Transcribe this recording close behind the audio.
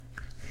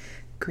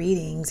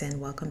Greetings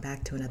and welcome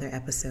back to another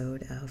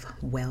episode of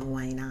Well,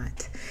 Why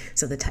Not?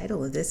 So the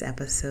title of this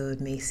episode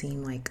may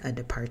seem like a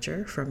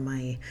departure from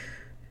my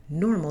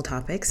normal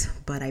topics,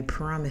 but I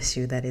promise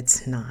you that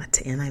it's not.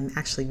 And I'm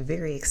actually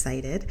very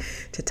excited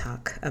to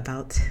talk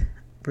about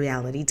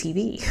reality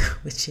TV,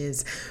 which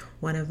is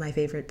one of my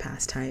favorite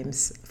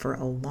pastimes for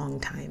a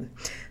long time.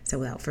 So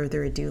without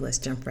further ado, let's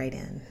jump right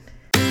in.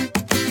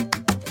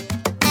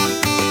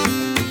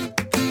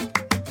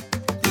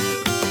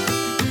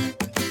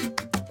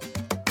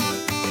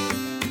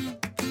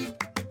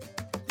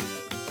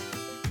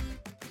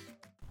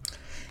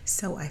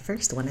 So I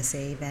first want to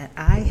say that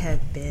I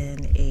have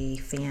been a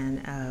fan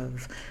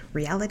of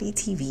reality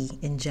TV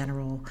in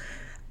general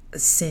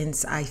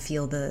since I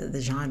feel the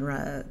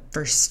genre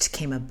first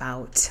came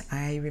about.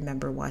 I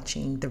remember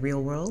watching The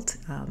Real World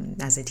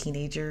as a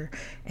teenager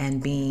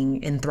and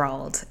being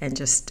enthralled and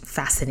just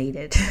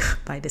fascinated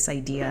by this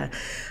idea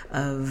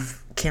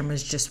of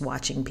cameras just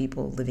watching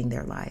people living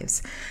their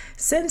lives.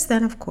 Since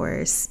then, of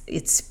course,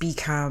 it's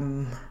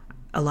become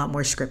a lot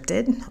more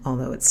scripted,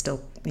 although it's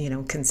still,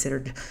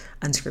 considered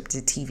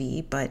unscripted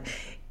TV, but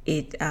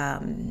it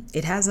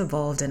has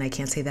evolved, and I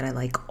can't say that I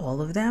like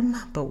all of them,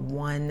 but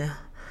one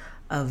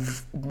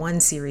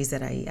series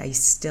that I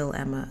still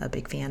am a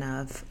big fan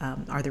of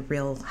are the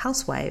Real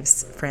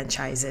Housewives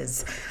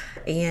franchises,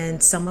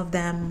 and some of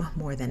them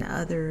more than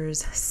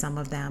others. Some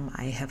of them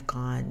I have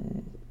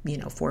gone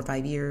 4 or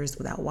 5 years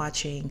without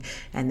watching,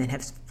 and then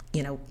have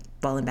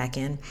fallen back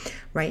in.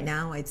 Right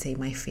now, I'd say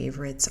my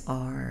favorites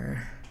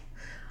are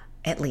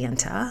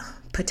Atlanta,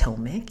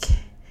 Potomac,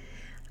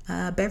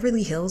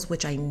 Beverly Hills,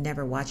 which I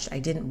never watched. I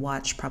didn't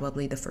watch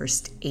probably the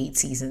first 8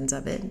 seasons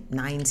of it,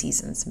 9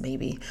 seasons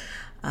maybe,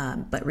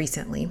 but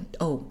recently.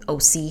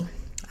 OC.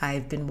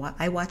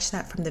 I watched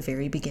that from the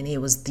very beginning. It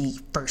was the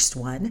first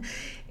one,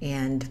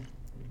 and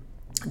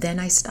then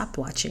I stopped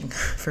watching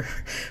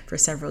for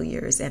several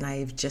years, and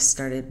I've just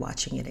started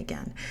watching it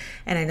again.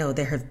 And I know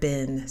there have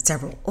been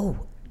several.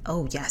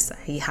 Oh yes,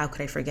 how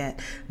could I forget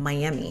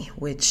Miami,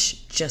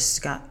 which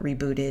just got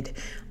rebooted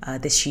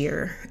this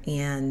year,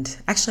 and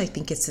actually I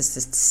think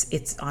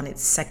it's on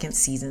its second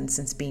season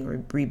since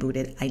being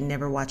rebooted. I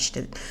never watched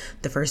it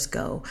the first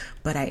go,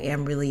 but I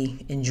am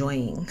really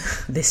enjoying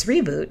this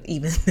reboot,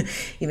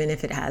 even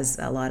if it has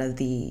a lot of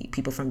the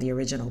people from the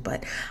original.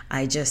 But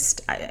I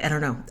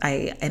don't know.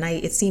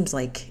 It seems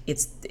like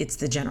it's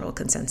the general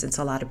consensus.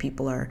 A lot of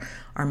people are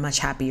much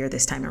happier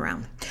this time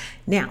around.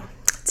 Now,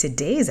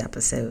 today's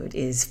episode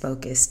is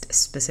focused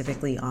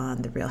specifically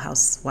on the Real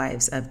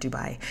Housewives of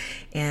Dubai.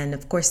 And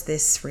of course,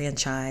 this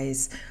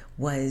franchise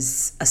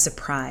was a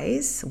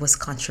surprise, was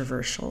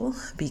controversial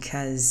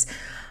because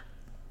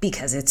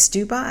it's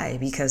Dubai,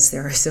 because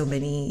there are so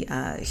many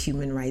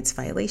human rights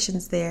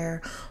violations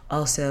there.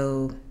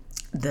 Also,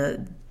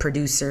 the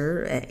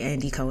producer,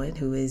 Andy Cohen,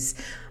 who is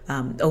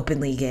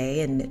openly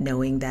gay, and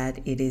knowing that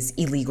it is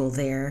illegal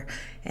there,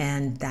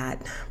 and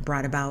that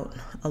brought about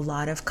a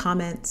lot of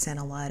comments and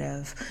a lot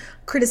of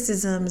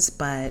criticisms,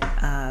 but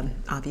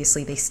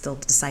obviously they still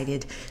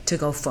decided to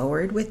go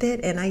forward with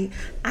it. And I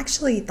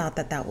actually thought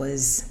that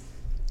was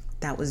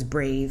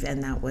brave,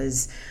 and that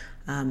was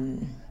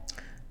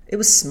it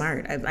was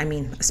smart. I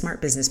mean, a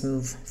smart business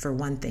move for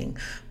one thing,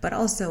 but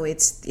also it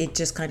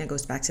just kind of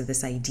goes back to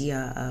this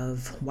idea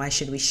of why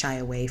should we shy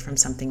away from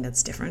something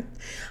that's different?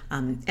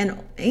 And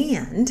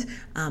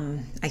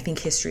I think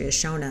history has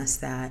shown us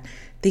that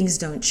things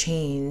don't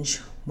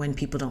change when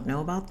people don't know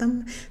about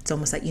them. It's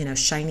almost like,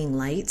 shining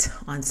light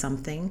on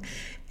something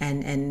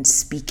and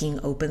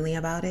speaking openly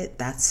about it.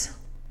 That's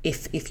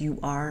if you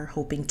are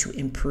hoping to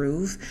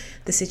improve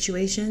the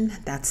situation,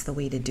 that's the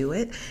way to do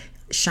it.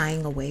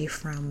 Shying away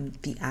from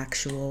the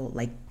actual,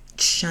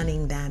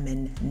 shunning them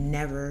and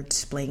never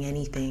displaying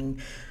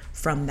anything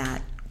from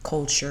that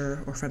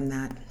culture or from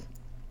that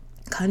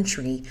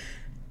country,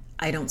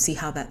 I don't see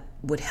how that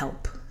would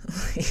help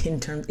in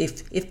terms,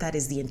 if that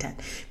is the intent.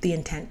 The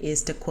intent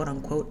is to quote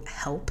unquote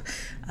help,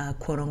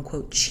 quote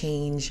unquote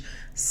change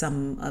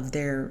some of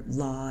their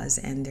laws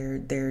and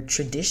their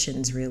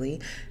traditions, really,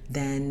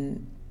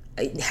 then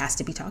it has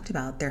to be talked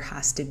about. There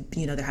has to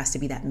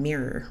be that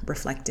mirror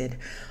reflected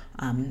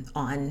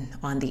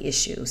on the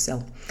issue.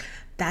 So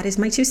that is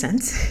my 2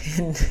 cents.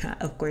 And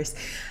of course,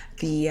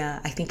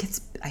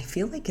 I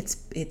feel like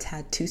it's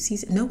had 2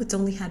 seasons. No, it's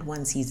only had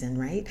 1 season,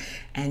 right?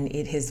 And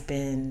it has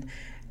been,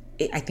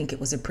 I think it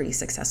was a pretty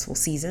successful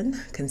season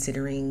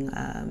considering,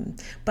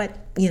 but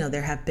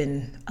there have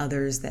been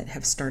others that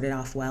have started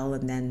off well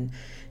and then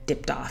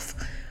dipped off.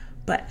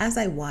 But as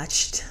I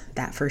watched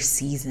that first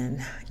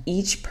season,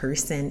 each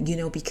person,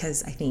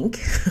 because I think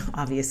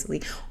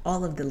obviously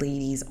all of the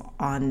ladies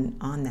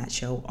on that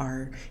show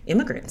are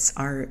immigrants,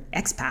 are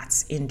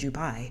expats in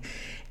Dubai.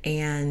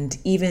 And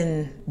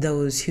even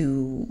those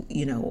who,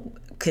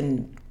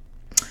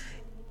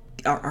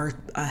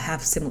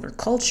 have similar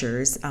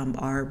cultures,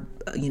 are,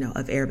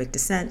 of Arabic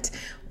descent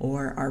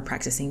or are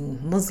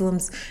practicing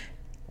Muslims,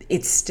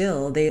 it's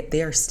still,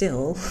 they are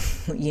still,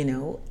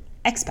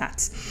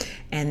 expats.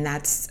 And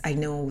I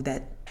know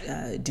that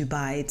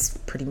Dubai, it's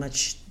pretty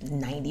much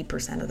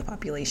 90% of the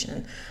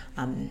population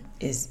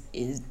is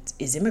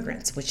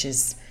immigrants, which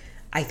is,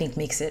 I think,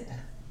 makes it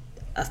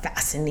a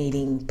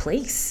fascinating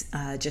place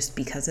just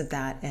because of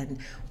that. And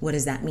what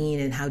does that mean,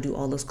 and how do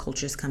all those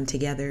cultures come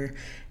together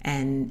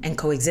and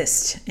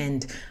coexist?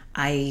 And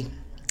I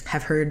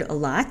have heard a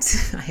lot.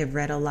 I have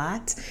read a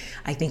lot.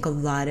 I think a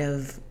lot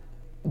of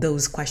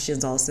those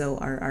questions also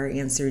are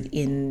answered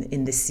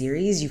in the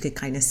series. You could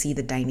kind of see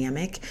the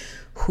dynamic,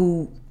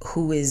 who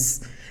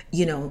is,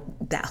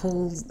 that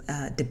whole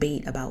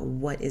debate about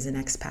what is an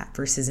expat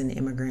versus an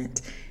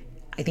immigrant.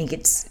 I think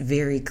it's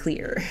very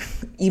clear,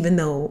 even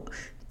though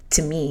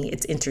to me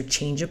it's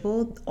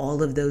interchangeable.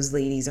 All of those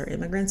ladies are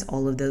immigrants,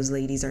 all of those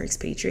ladies are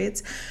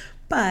expatriates,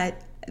 but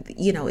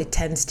it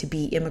tends to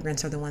be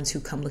immigrants are the ones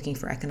who come looking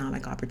for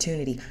economic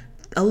opportunity.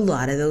 A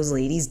lot of those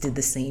ladies did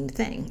the same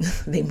thing.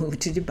 They moved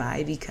to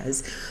Dubai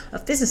because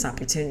of business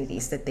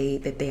opportunities that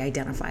they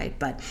identified.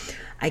 But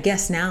I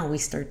guess now we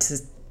start to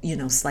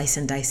slice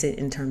and dice it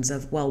in terms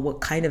of, well, what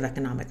kind of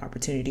economic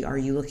opportunity? Are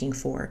you looking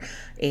for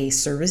a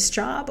service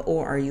job,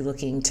 or are you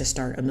looking to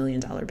start $1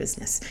 million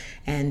business?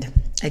 And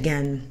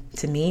again,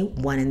 to me,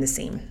 one and the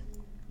same.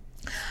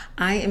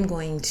 I am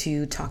going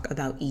to talk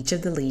about each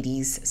of the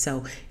ladies.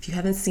 So if you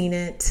haven't seen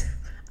it,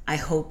 I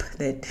hope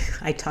that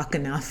I talk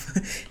enough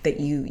that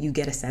you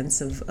get a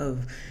sense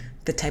of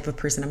the type of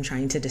person I'm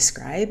trying to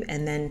describe.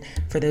 And then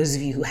for those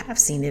of you who have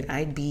seen it,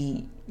 I'd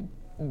be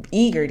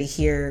eager to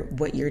hear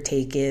what your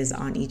take is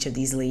on each of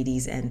these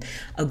ladies. And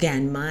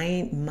again,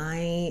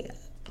 my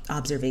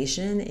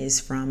observation is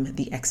from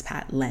the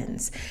expat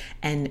lens.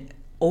 And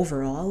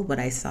overall, what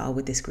I saw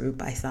with this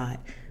group, I thought,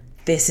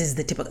 this is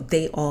the typical,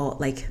 they all,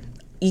 like,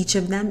 each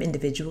of them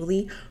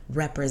individually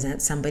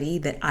represent somebody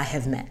that I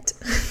have met,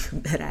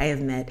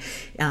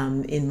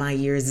 in my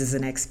years as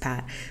an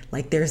expat.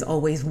 Like, there's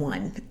always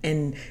one,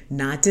 and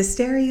not to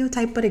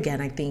stereotype, but again,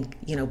 I think,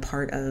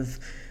 part of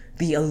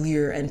the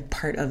allure and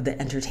part of the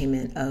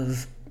entertainment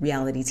of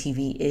reality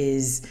TV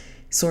is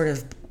sort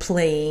of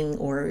playing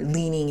or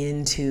leaning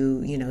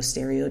into,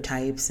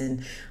 stereotypes.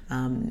 And,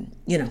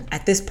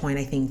 at this point,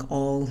 I think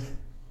all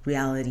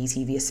reality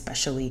TV,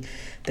 especially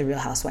the Real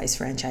Housewives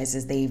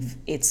franchises,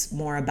 it's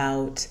more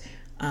about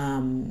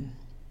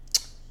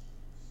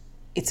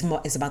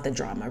it's about the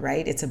drama,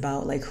 right? It's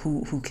about like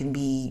who can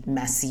be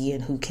messy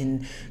and who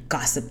can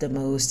gossip the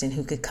most and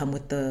who could come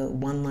with the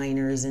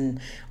one-liners, and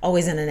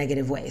always in a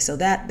negative way. So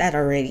that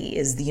already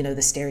is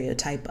the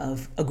stereotype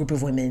of a group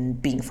of women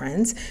being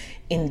friends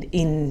in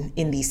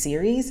these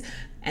series.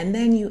 And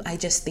then I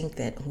just think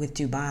that with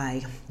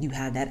Dubai, you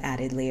have that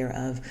added layer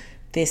of,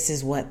 this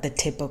is what the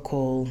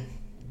typical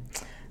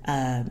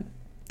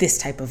this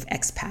type of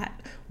expat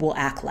will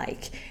act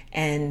like.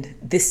 And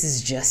this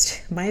is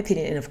just my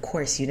opinion. And of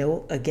course,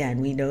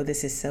 again, we know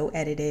this is so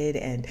edited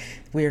and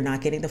we're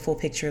not getting the full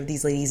picture of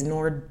these ladies,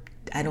 nor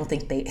I don't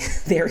think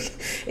they're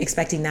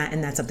expecting that.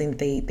 And that's something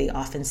that they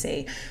often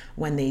say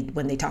when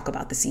they talk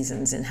about the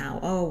seasons, and how,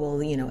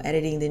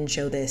 editing didn't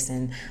show this,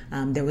 and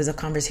there was a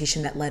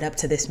conversation that led up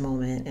to this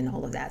moment and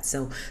all of that.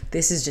 So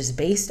this is just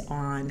based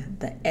on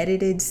the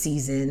edited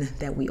season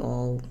that we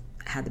all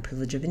had the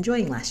privilege of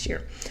enjoying last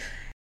year.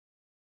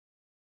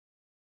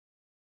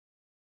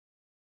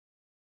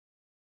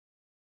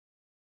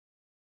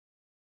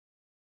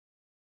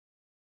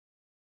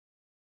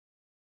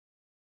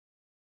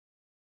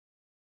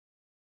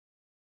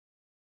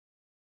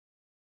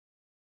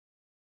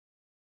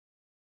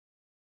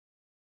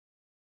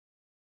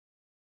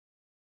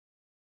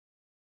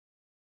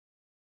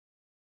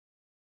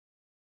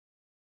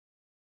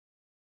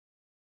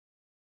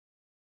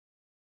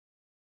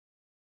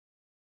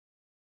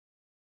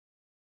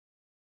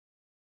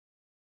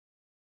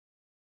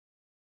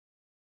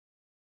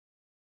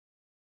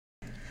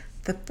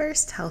 The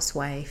first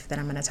housewife that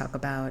I'm going to talk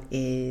about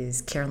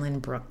is Carolyn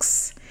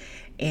Brooks.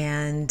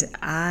 And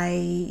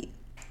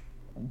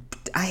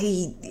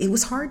it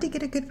was hard to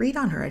get a good read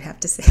on her, I'd have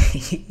to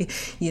say.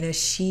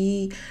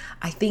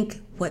 I think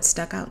what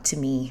stuck out to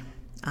me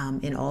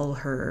in all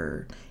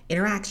her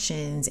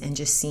interactions and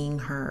just seeing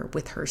her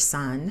with her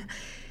son,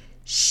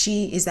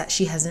 she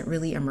hasn't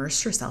really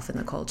immersed herself in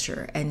the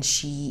culture, and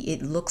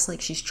it looks like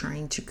she's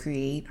trying to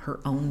create her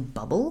own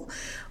bubble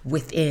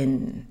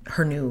within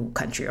her new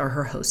country or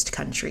her host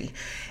country.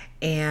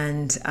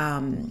 And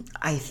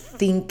I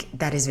think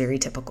that is very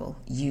typical,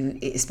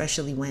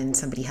 especially when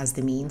somebody has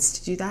the means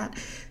to do that.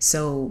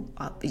 So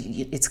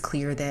it's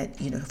clear that,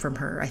 from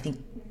her, I think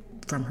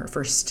from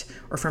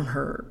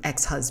her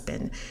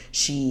ex-husband,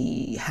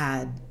 she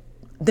had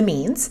the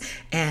means,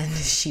 and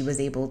she was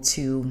able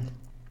to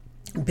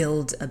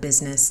build a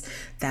business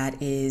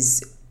that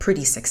is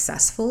pretty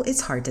successful.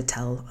 It's hard to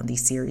tell on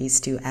these series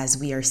too, as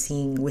we are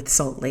seeing with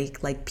Salt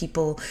Lake. Like,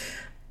 people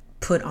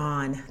put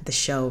on the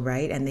show,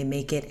 right, and they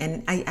make it,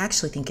 and I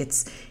actually think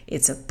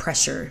it's a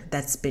pressure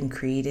that's been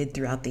created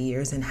throughout the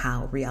years and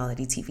how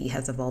reality TV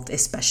has evolved,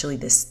 especially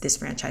this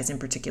franchise in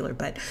particular.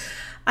 But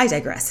I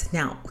digress.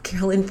 Now,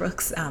 Carolyn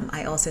Brooks,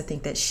 I also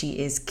think that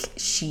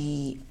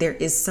there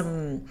is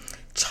some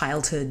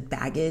childhood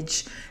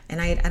baggage.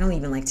 And I don't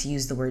even like to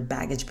use the word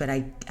baggage, but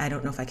I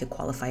don't know if I could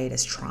qualify it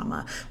as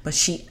trauma.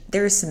 But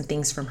there are some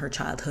things from her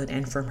childhood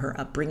and from her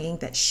upbringing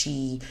that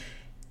she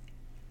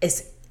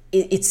is,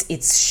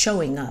 it's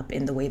showing up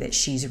in the way that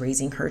she's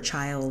raising her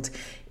child.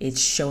 It's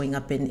showing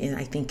up in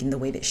I think in the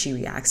way that she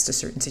reacts to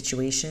certain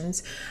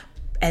situations.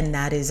 And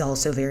that is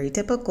also very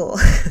typical.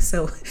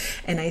 So,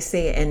 and I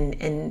say,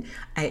 and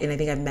I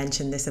think I've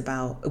mentioned this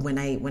about when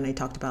I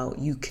talked about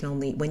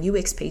when you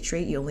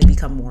expatriate, you only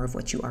become more of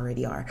what you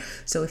already are.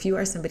 So if you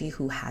are somebody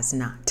who has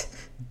not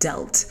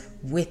dealt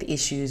with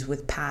issues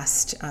with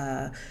past,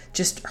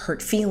 just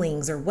hurt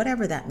feelings or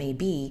whatever that may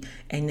be,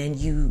 and then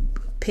you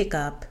pick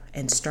up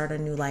and start a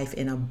new life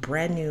in a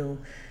brand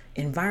new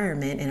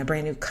environment, in a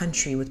brand new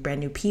country with brand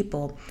new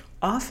people,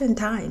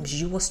 oftentimes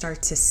you will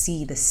start to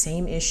see the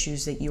same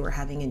issues that you are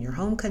having in your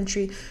home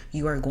country,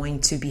 you are going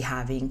to be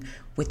having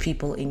with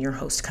people in your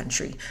host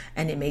country.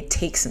 And it may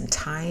take some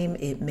time.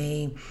 It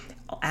may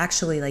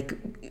actually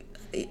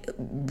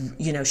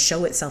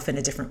show itself in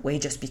a different way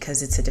just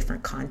because it's a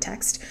different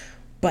context.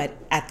 But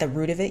at the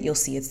root of it, you'll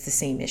see it's the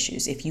same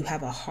issues. If you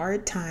have a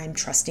hard time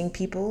trusting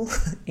people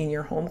in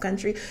your home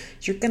country,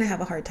 you're going to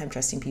have a hard time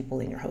trusting people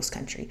in your host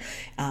country.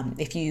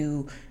 If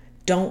you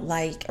don't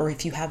like, or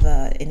if you have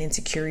an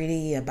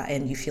insecurity about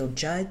and you feel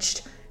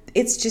judged,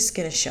 it's just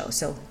going to show.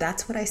 So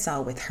that's what I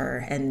saw with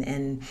her,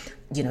 and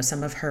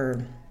some of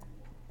her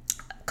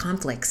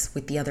conflicts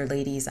with the other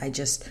ladies. I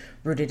just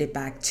rooted it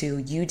back to,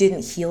 you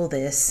didn't heal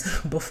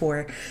this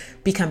before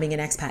becoming an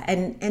expat,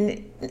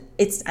 and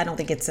I don't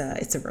think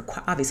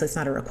obviously it's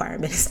not a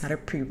requirement, it's not a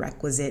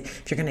prerequisite.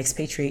 If you're going to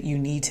expatriate, you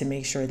need to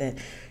make sure that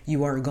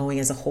you are going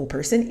as a whole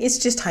person. It's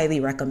just highly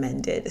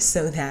recommended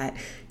so that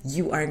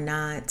you are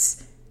not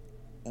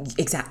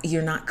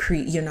you're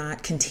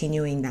not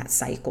continuing that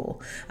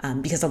cycle,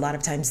 because a lot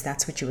of times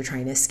that's what you were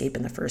trying to escape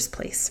in the first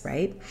place,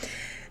 right?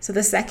 So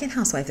the second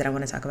housewife that I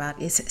want to talk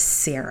about is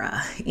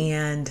Sarah.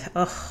 And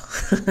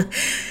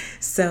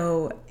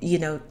so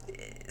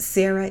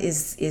Sarah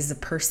is a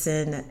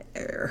person,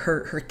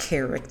 her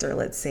character,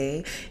 let's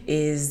say,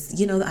 is,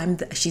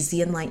 she's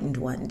the enlightened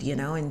one,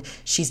 and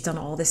she's done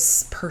all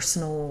this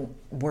personal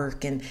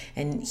work and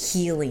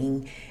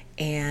healing.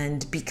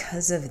 And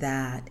because of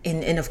that,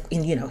 and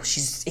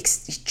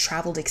she's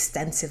traveled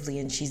extensively,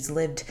 and she's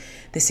lived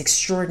this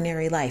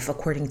extraordinary life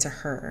according to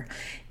her.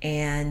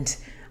 And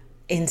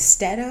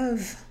instead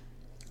of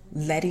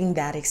letting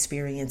that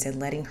experience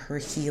and letting her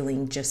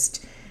healing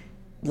just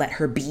let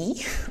her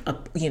be,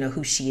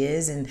 who she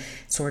is, and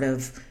sort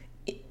of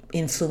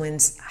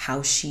influence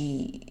how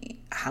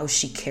she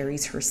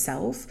carries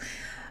herself,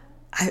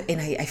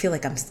 I feel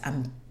like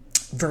I'm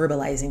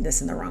verbalizing this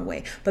in the wrong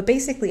way, but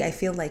basically I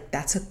feel like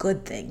that's a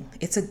good thing.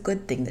 It's a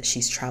good thing that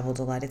she's traveled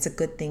a lot. It's a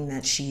good thing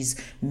that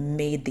she's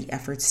made the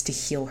efforts to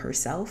heal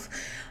herself.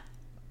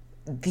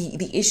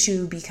 The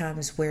issue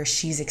becomes where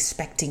she's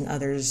expecting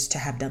others to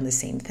have done the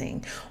same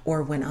thing,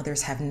 or when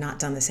others have not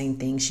done the same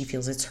thing, she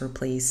feels it's her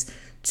place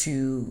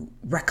to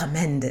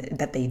recommend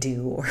that they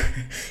do, or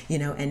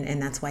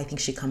and that's why I think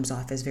she comes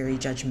off as very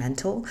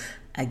judgmental.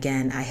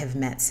 Again, I have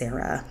met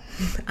Sarah.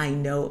 I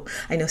know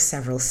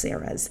several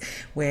Sarahs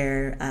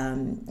where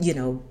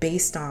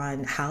based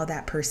on how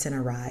that person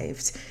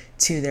arrived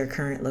to their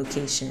current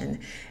location,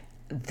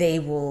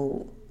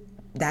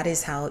 that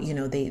is how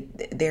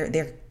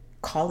their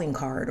calling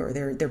card or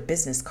their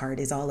business card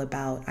is all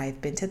about,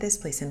 I've been to this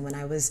place, and when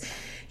I was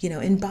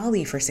in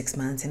Bali for 6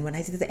 months, and when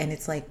I did that, and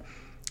it's like,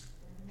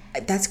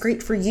 that's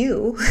great for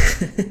you.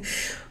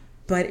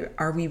 But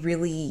are we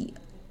really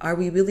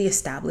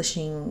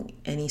establishing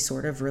any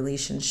sort of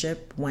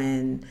relationship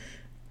when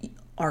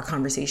our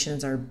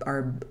conversations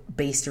are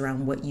based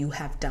around what you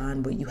have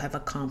done, what you have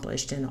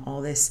accomplished, and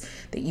all this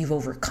that you've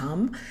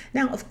overcome?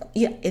 Now,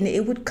 and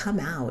it would come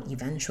out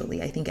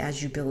eventually. I think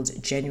as you build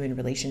genuine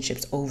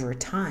relationships over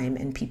time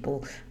and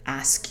people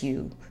ask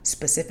you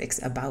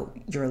specifics about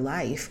your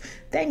life,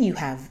 then you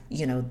have,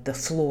 the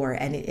floor,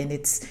 and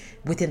it's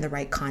within the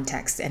right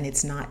context, and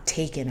it's not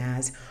taken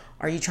as,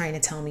 are you trying to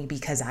tell me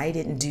because I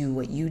didn't do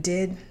what you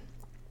did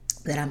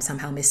that I'm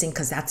somehow missing?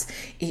 Because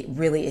it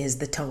really is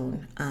the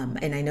tone.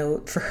 And I know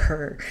for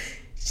her,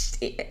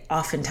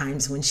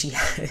 oftentimes when she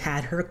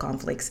had her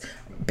conflicts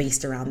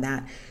based around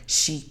that,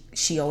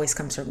 she always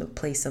comes from a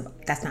place of,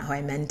 that's not how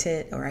I meant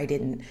it, or I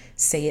didn't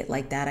say it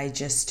like that. I was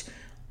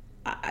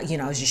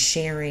just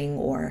sharing,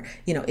 or,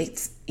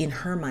 it's in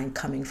her mind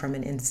coming from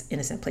an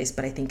innocent place.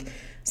 But I think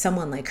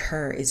someone like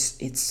her,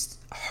 it's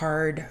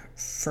hard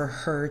for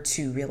her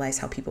to realize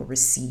how people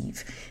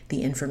receive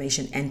the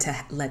information and to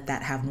let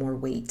that have more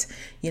weight.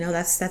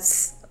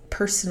 That's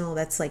personal.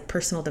 That's like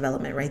personal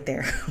development right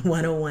there.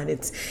 101.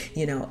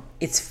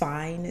 It's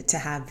fine to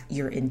have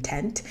your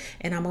intent.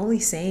 And I'm only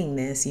saying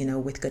this,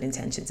 with good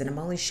intentions. And I'm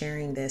only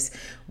sharing this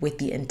with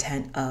the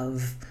intent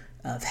of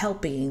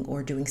helping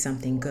or doing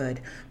something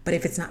good. But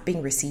if it's not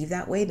being received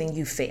that way, then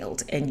you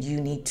failed, and you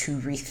need to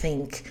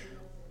rethink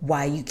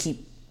why you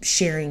keep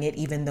sharing it,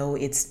 even though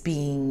it's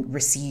being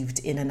received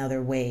in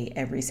another way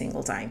every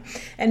single time.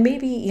 And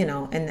maybe,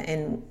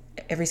 and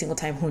every single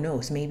time, who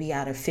knows, maybe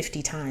out of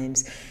 50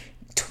 times,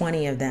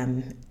 20 of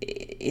them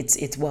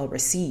it's well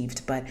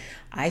received. But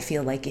I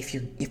feel like if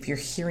you're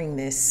hearing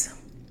this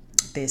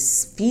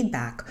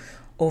feedback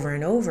over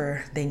and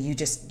over, then you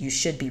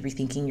should be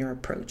rethinking your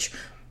approach.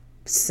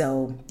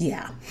 So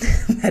yeah,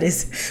 that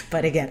is,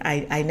 but again,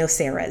 I know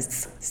several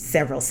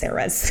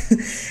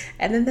Sarahs.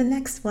 And then the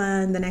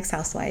next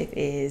housewife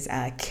is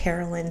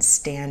Carolyn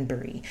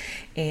Stanbury.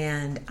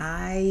 And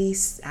I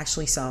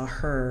actually saw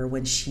her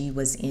when she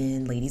was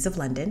in Ladies of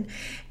London.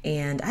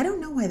 And I don't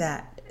know why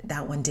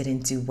that one didn't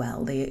do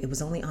well. It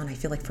was only on, I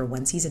feel like, for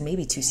one season,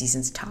 maybe 2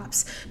 seasons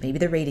tops. Maybe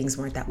the ratings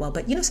weren't that well.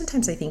 But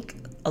sometimes I think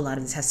a lot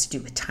of this has to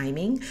do with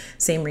timing.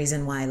 Same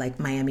reason why like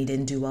Miami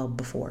didn't do well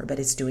before, but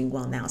it's doing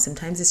well now.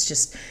 Sometimes it's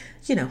just,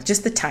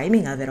 just the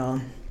timing of it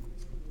all.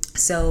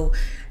 So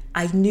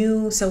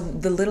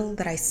the little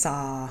that I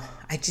saw,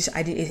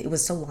 it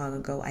was so long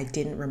ago, I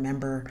didn't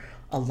remember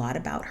a lot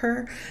about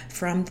her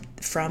from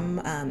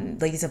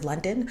Ladies of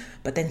London.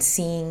 But then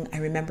I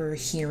remember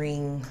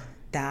hearing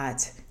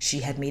that she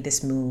had made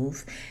this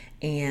move,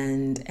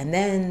 and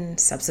then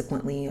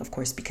subsequently, of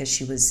course, because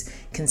she was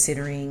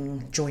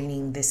considering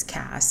joining this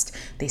cast,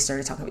 they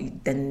started talking.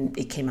 Then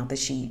it came out that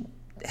she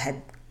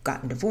had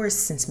gotten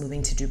divorced since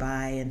moving to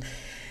Dubai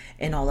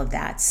and all of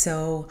that.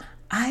 So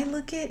I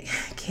look at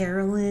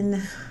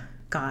Carolyn,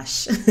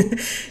 gosh,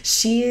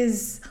 she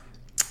is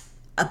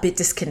a bit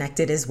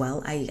disconnected as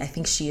well. I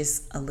think she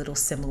is a little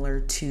similar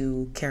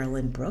to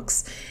Carolyn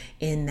Brooks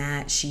in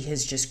that she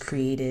has just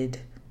created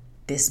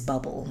this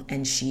bubble,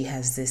 and she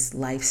has this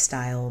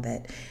lifestyle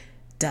that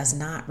does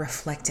not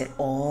reflect at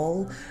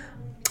all.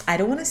 I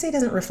don't want to say it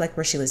doesn't reflect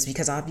where she lives,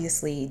 because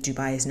obviously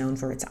Dubai is known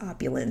for its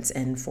opulence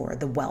and for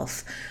the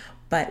wealth,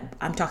 but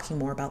I'm talking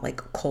more about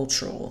like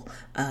cultural.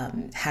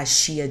 Has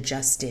she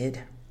adjusted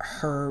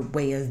her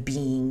way of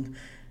being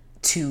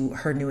to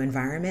her new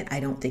environment? I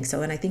don't think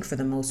so. And I think for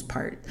the most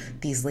part,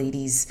 these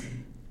ladies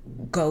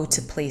go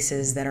to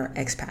places that are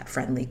expat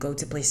friendly, go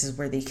to places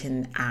where they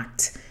can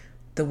act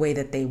the way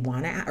that they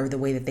want to act, or the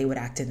way that they would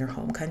act in their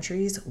home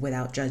countries,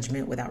 without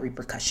judgment, without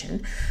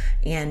repercussion.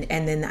 And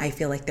then I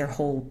feel like their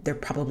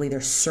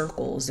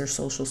social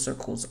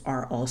circles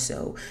are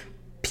also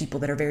people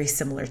that are very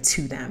similar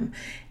to them.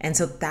 And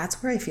so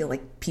that's where I feel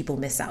like people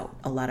miss out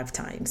a lot of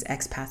times.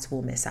 Expats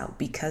will miss out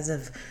because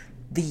of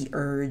the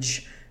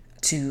urge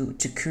to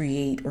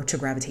create or to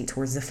gravitate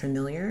towards the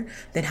familiar.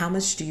 Then how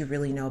much do you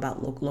really know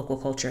about local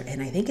culture?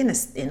 And I think in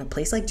a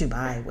place like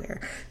Dubai,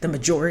 where the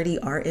majority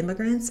are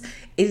immigrants,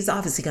 it is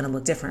obviously going to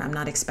look different. I'm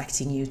not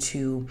expecting you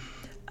to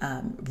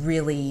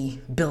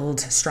really build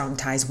strong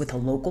ties with a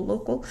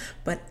local,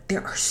 but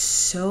there are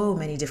so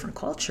many different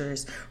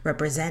cultures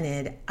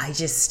represented. I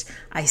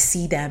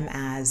see them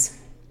as,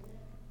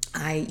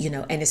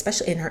 and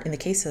especially in the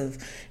case of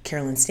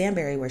Carolyn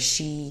Stanbury, where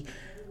she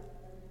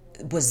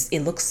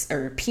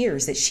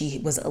appears that she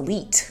was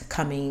elite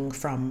coming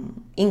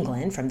from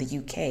England, from the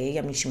UK.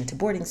 I mean, she went to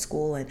boarding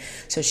school, and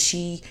so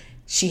she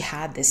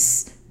had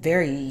this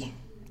very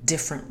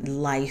different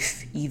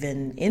life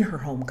even in her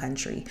home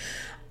country.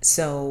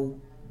 So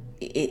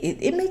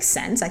it makes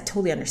sense. I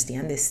totally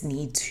understand this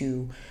need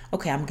to,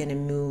 okay, I'm going to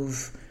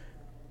move,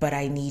 but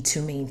I need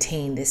to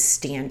maintain this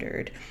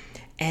standard.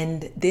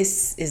 And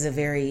this is a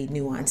very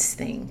nuanced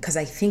thing, because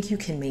I think you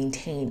can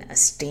maintain a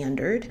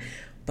standard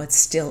but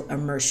still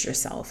immerse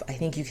yourself. I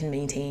think you can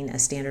maintain a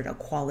standard of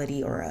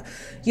quality, or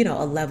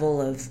a level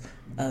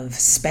of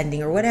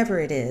spending, or whatever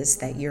it is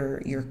that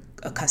you're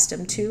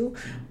accustomed to,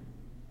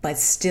 but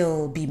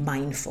still be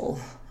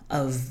mindful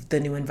of the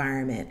new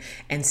environment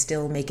and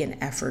still make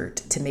an effort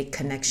to make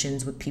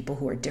connections with people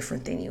who are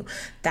different than you.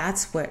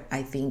 That's what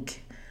I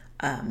think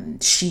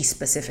she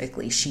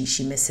specifically,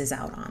 she misses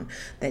out on.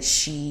 That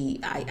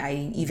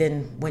I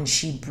even when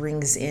she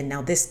brings in,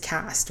 now this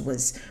cast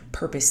was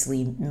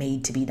purposely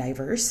made to be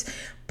diverse,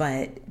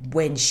 but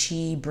when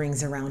she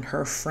brings around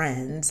her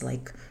friends,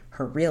 like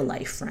her real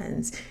life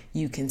friends,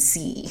 you can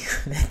see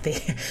that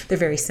they're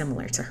very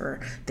similar to her.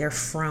 They're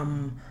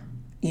from,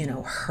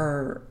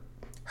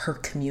 her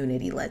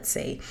community, let's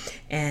say.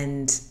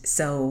 And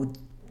so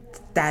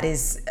that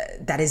is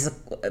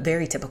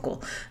very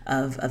typical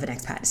of an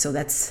expat. So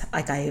that's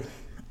like,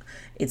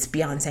 it's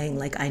beyond saying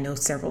like I know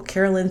several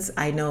Carolyns.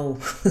 I know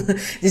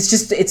it's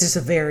just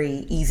a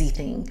very easy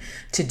thing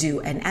to do,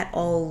 and at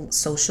all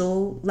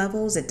social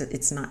levels.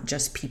 It's not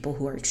just people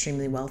who are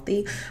extremely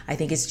wealthy. I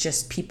think it's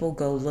just people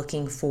go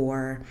looking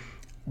for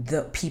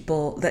the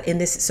people that in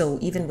this. So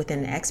even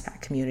within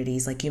expat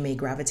communities, like you may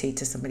gravitate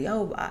to somebody,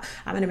 I'm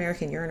an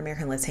American, you're an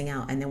American, let's hang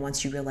out. And then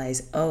once you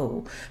realize,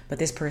 but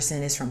this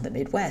person is from the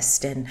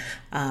Midwest and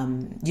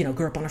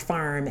grew up on a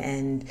farm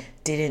and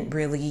didn't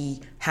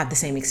really have the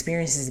same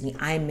experiences as me,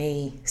 I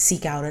may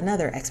seek out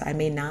another expat. I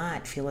may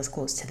not feel as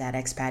close to that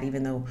expat,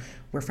 even though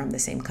we're from the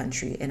same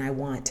country, and I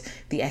want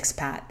the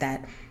expat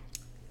that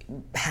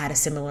had a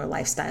similar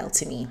lifestyle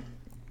to me.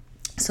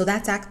 So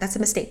that's a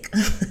mistake.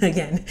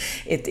 Again,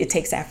 it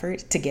takes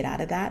effort to get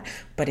out of that,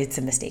 but it's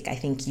a mistake. I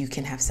think you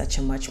can have such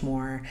a much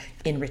more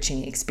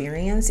enriching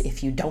experience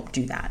if you don't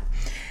do that.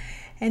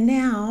 And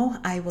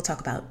now I will talk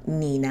about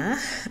Nina.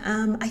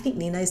 I think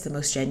Nina is the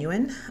most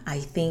genuine. I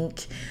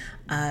think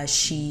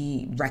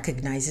she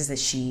recognizes that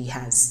she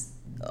has,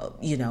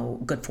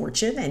 good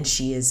fortune, and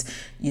she is,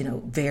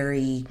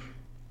 very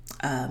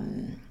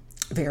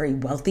very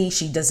wealthy.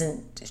 She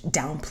doesn't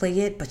downplay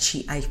it, but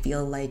I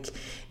feel like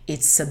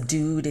it's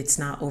subdued. It's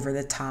not over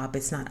the top.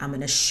 It's not, I'm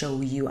going to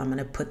show you, I'm going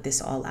to put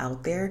this all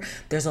out there.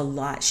 There's a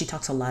lot. She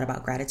talks a lot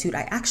about gratitude.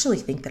 I actually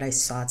think that I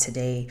saw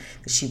today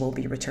that she won't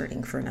be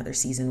returning for another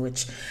season,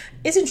 which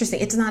is interesting.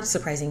 It's not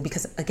surprising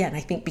because, again,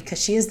 I think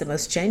because she is the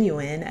most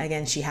genuine,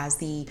 again, she has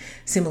the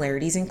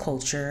similarities in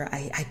culture.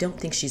 I don't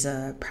think she's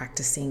a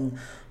practicing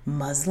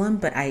Muslim,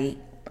 but I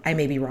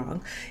may be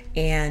wrong.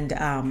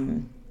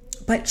 And,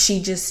 but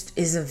she just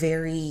is a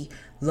very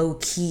low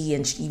key,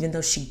 and even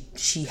though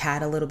she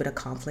had a little bit of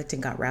conflict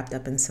and got wrapped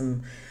up in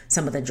some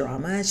of the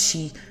drama,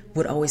 she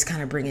would always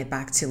kind of bring it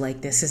back to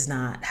like, this is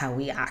not how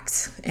we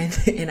act.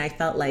 And I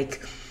felt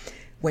like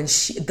when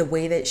the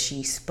way that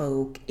she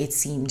spoke, it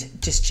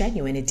seemed just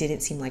genuine. It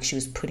didn't seem like she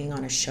was putting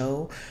on a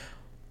show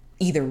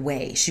either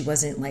way. She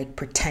wasn't like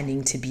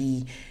pretending to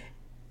be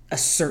a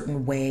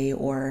certain way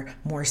or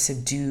more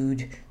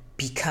subdued,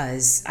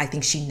 because I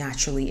think she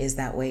naturally is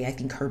that way. I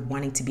think her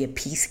wanting to be a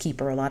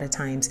peacekeeper, a lot of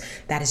times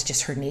that is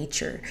just her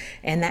nature.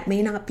 And that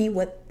may not be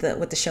what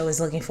the show is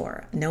looking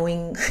for.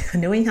 Knowing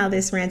how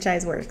this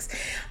franchise works,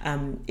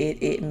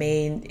 they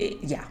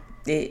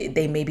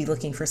may be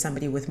looking for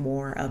somebody with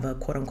more of a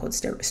quote unquote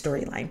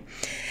storyline.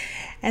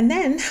 And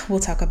then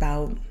we'll talk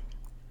about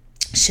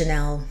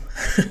Chanel.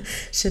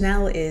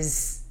 Chanel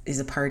is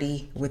a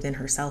party within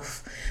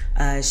herself.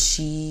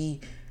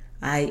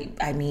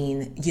 I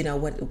mean,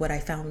 what I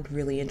found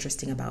really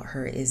interesting about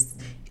her is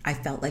I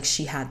felt like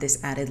she had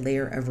this added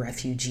layer of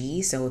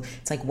refugee. So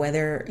it's like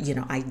whether,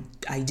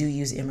 I do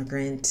use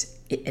immigrant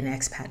and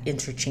expat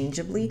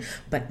interchangeably,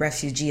 but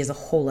refugee is a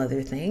whole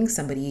other thing.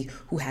 Somebody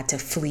who had to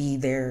flee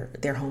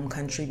their home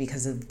country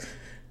because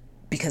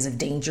of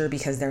danger,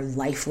 because their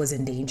life was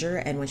in danger.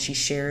 And when she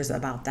shares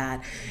about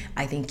that,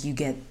 I think you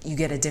get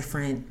a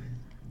different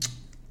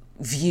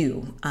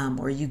view,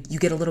 or you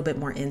get a little bit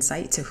more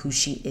insight to who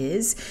she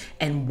is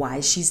and why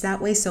she's that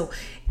way. So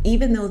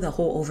even though the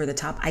whole over the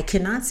top, I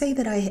cannot say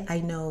that I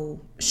know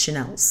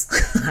Chanel's.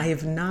 I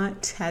have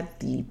not had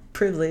the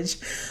privilege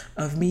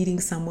of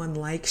meeting someone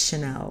like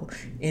Chanel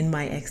during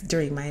my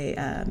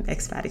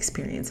expat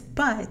experience,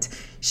 but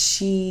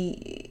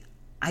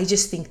I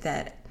just think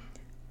that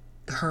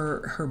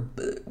her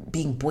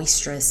being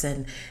boisterous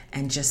and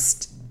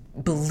just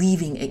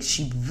believing it,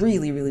 she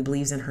really, really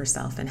believes in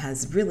herself and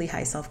has really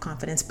high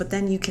self-confidence. But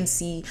then you can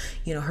see,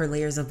 her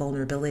layers of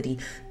vulnerability.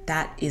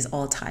 That is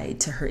all tied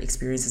to her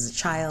experience as a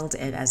child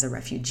and as a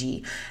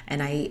refugee.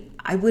 And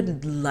I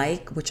would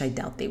like, which I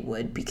doubt they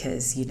would,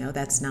 because,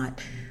 that's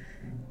not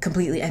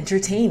completely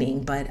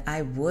entertaining, but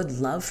I would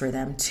love for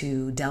them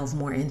to delve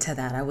more into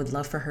that. I would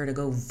love for her to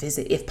go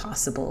visit, if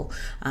possible,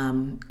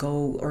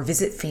 go or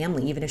visit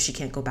family, even if she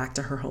can't go back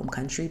to her home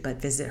country,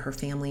 but visit her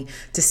family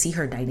to see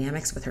her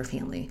dynamics with her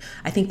family.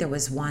 I think there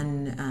was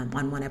on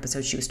one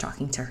episode, she was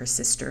talking to her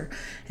sister,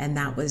 and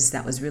that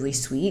was really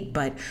sweet.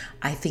 But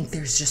I think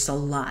there's just a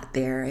lot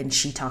there, and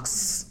she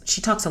talks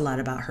a lot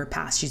about her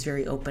past. She's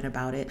very open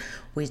about it,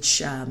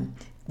 which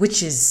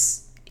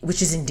is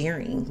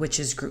endearing, which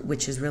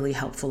is really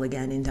helpful,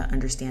 again, into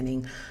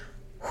understanding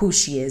who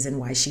she is and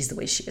why she's the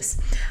way she is.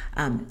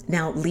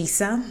 Now,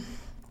 Lisa,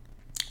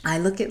 I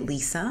look at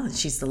Lisa,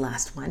 she's the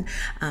last one.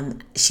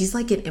 She's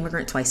like an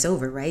immigrant twice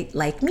over, right?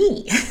 Like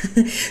me.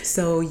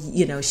 So,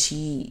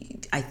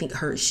 I think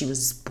she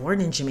was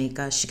born in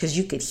Jamaica, because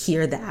you could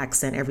hear the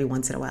accent every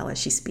once in a while as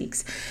she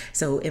speaks.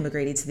 So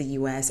immigrated to the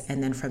US,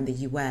 and then from the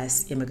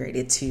US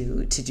immigrated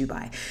to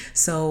Dubai.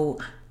 So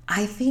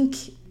I think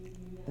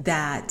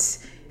that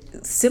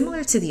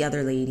similar to the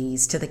other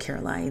ladies, to the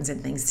Carolines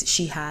and things,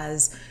 she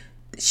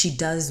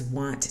does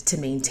want to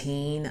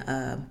maintain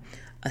a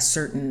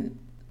certain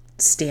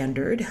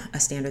standard, a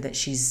standard that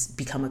she's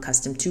become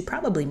accustomed to,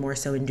 probably more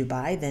so in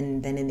Dubai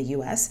than in the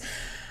US.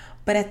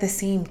 But at the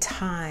same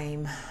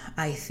time,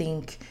 I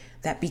think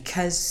that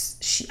because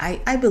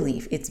I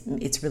believe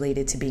it's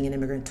related to being an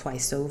immigrant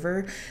twice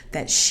over,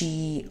 that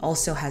she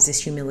also has this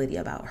humility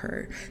about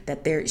her,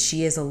 that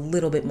she is a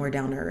little bit more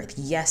down to earth.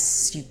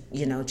 Yes,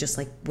 just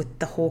like with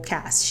the whole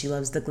cast, she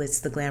loves the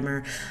glitz, the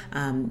glamour.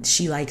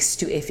 She likes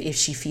to, if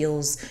she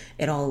feels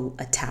at all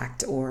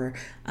attacked or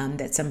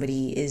that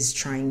somebody is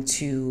trying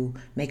to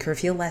make her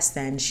feel less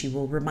than, she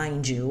will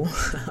remind you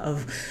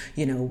of,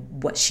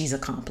 what she's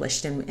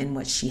accomplished and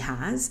what she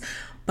has.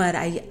 But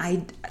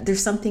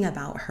there's something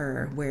about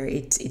her where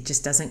it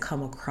just doesn't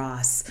come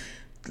across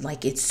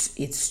like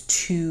it's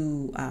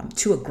too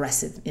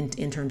aggressive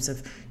in terms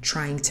of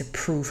trying to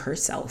prove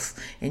herself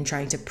and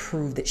trying to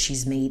prove that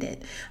she's made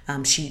it.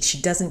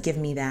 She doesn't give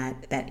me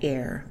that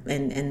air,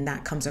 and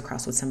that comes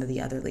across with some of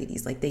the other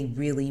ladies. Like, they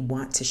really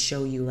want to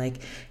show you, like,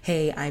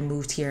 hey, I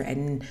moved here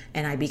and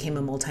I became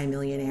a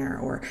multimillionaire,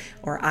 or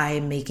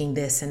I'm making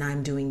this and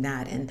I'm doing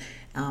that,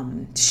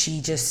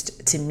 She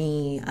just, to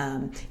me,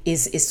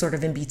 is sort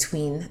of in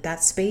between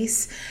that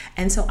space.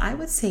 And so I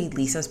would say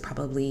Lisa's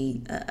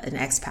probably an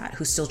expat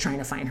who's still trying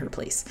to find her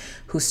place,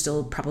 who's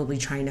still probably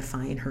trying to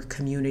find her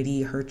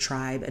community, her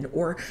tribe, and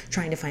or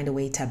trying to find a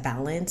way to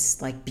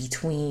balance like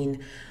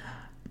between,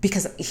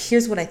 because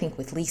here's what I think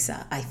with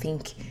Lisa. I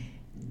think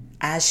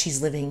as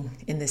she's living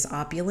in this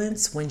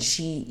opulence, when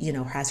she,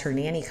 has her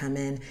nanny come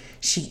in,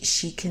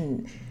 she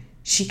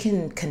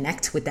can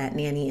connect with that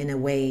nanny in a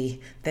way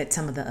that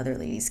some of the other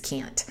ladies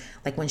can't.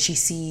 Like when she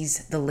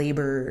sees the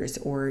laborers,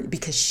 or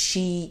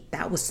because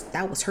that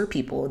was her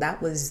people,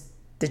 that was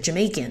the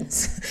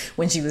Jamaicans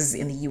when she was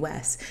in the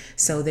US.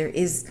 So there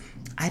is,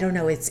 I don't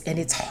know,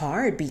 it's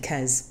hard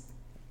because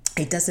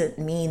it doesn't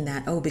mean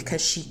that,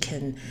 because she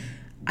can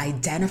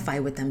identify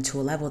with them to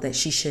a level that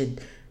she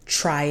should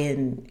try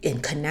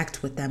and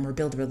connect with them or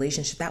build a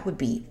relationship. That would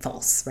be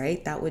false,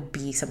 right? That would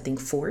be something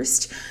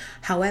forced.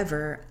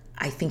 However,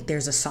 I think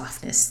there's a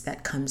softness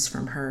that comes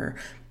from her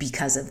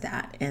because of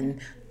that.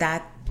 And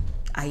that,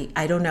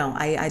 I don't know.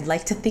 I'd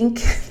like to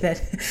think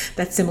that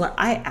that's similar.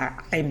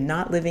 I'm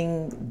not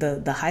living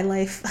the high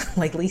life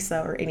like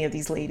Lisa or any of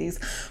these ladies,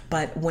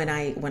 but when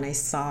I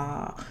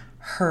saw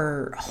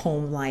her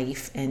home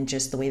life and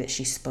just the way that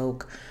she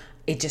spoke,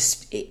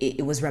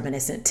 it was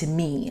reminiscent to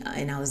me.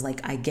 And I was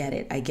like, I get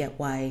it. I get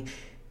why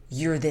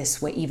you're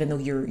this way, even though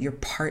you're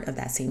part of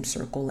that same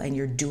circle and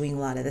you're doing a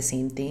lot of the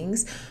same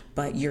things,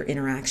 but your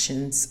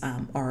interactions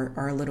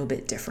are a little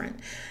bit different.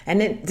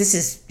 And this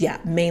is,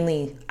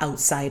 mainly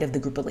outside of the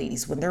group of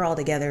ladies. When they're all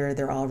together,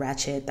 they're all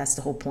ratchet. That's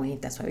the whole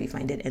point. That's why we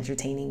find it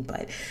entertaining.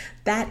 But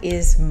that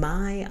is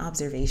my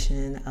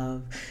observation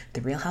of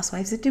the Real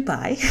Housewives of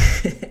Dubai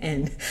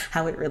and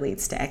how it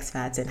relates to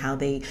expats and how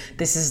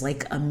this is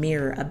like a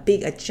mirror,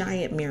 a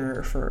giant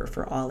mirror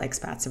for all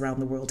expats around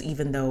the world,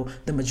 even though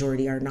the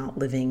majority are not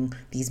living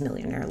these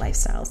millionaire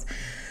lifestyles.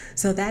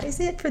 So that is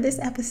it for this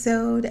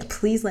episode.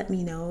 Please let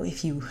me know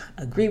if you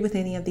agree with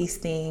any of these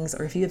things,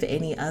 or if you have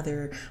any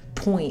other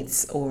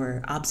points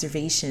or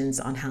observations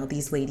on how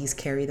these ladies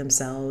carry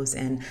themselves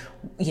and,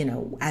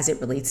 as it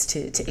relates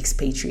to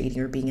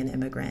expatriating or being an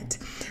immigrant.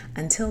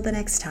 Until the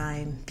next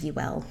time, be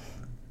well.